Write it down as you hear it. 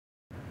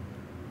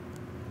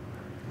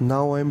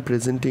Now I am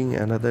presenting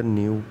another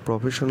new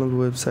professional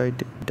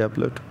website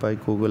developed by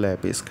Google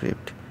App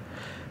Script.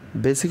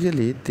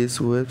 Basically, this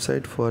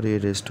website for a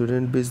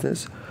restaurant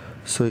business.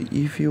 So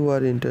if you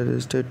are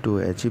interested to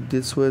achieve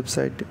this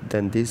website,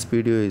 then this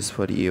video is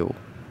for you.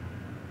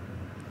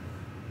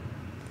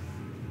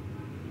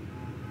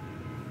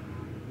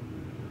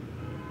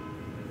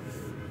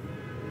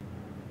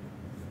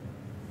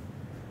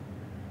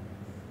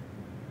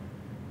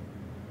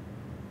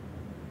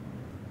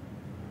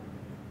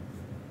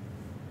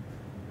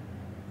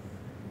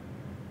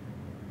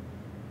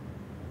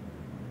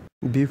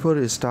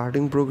 Before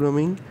starting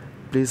programming,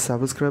 please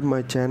subscribe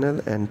my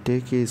channel and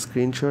take a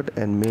screenshot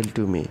and mail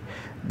to me.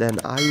 Then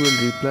I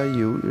will reply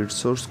you its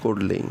source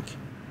code link.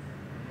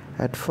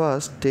 At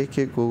first, take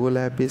a Google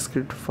App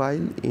Script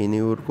file in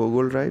your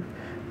Google Drive,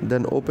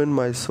 then open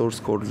my source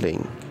code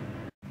link.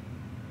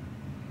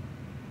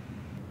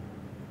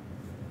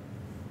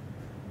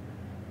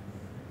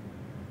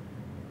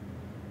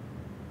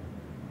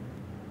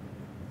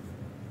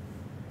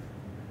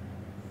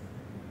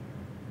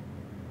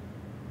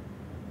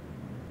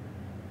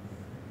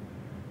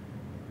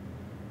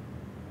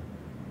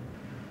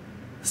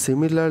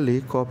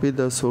 Similarly, copy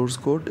the source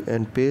code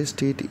and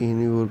paste it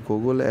in your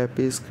Google App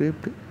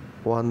Script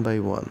one by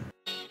one.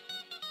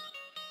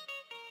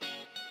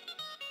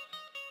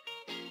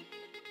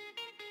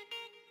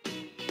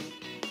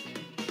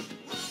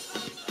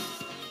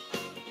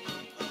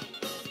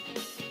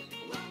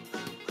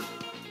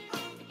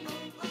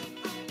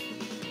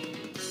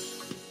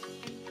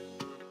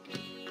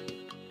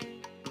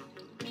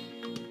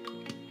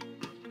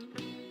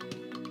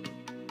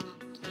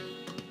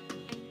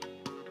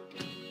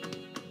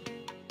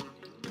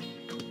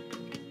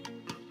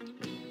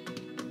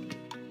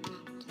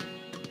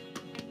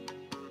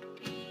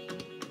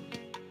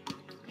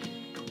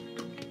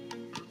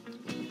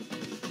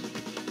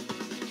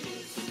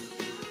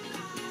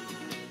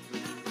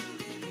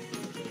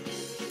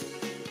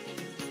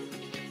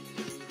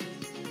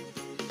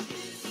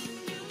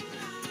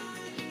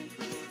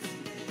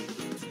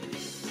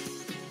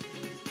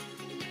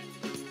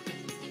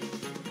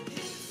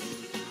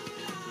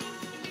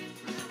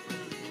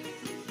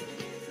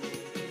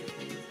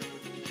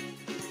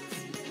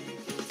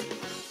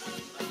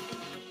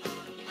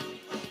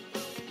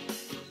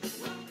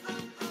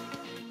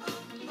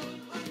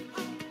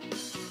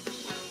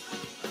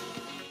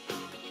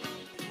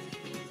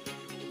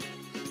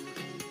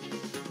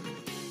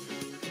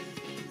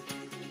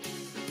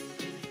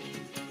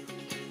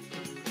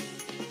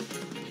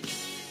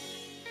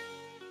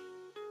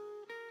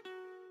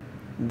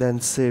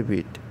 Then save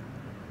it.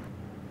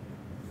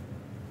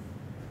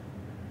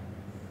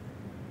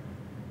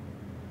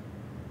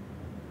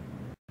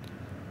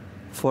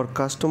 For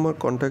customer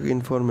contact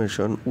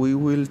information, we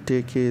will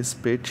take a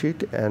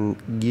spreadsheet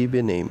and give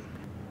a name.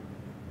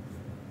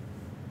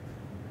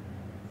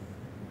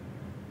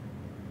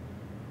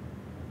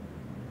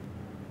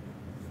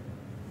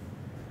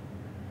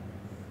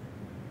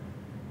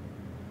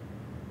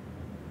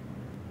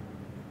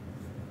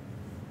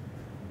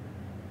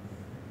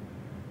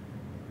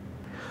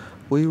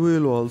 We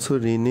will also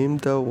rename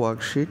the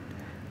worksheet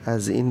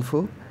as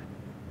info.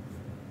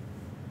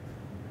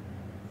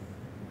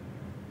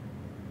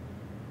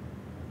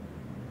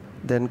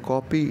 Then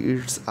copy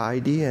its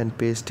ID and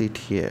paste it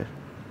here.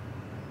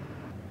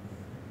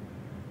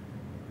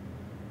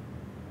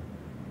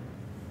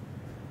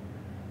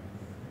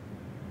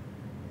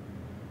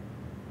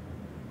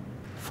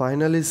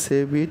 Finally,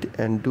 save it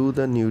and do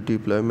the new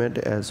deployment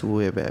as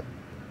web app.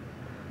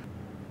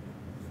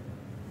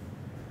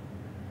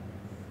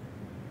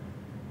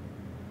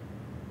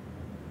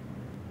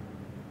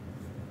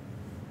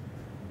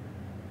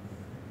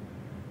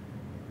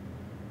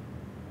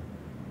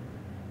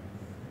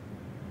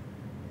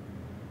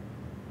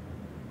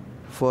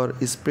 For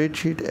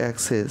spreadsheet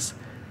access,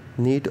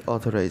 need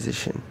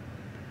authorization.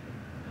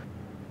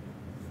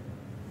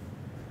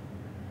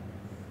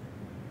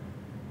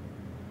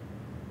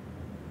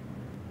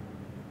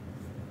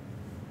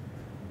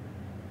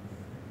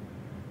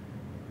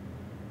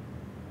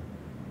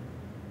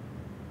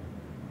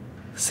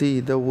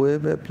 See, the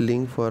web app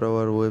link for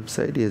our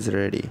website is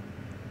ready.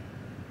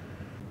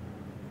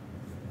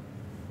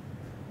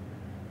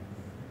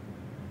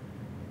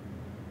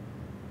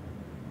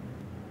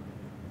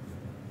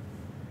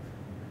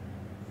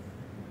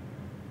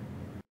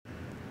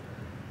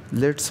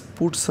 Let's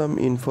put some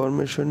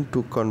information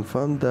to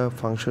confirm the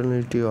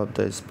functionality of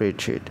the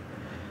spreadsheet.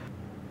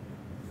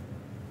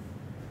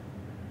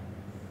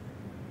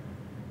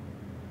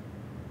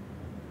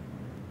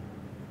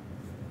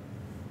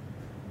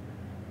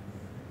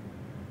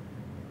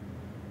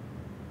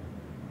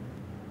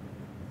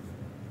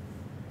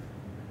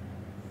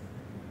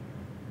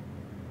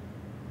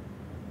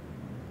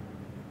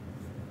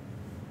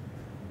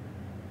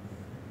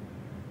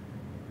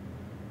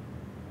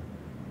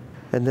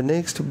 In the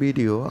next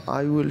video,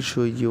 I will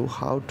show you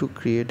how to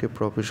create a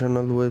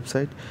professional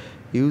website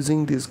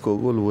using this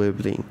Google Web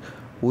Link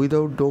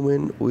without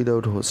domain,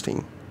 without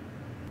hosting.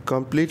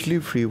 Completely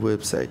free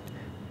website.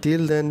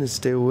 Till then,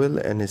 stay well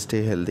and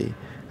stay healthy,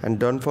 and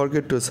don't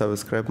forget to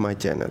subscribe my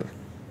channel.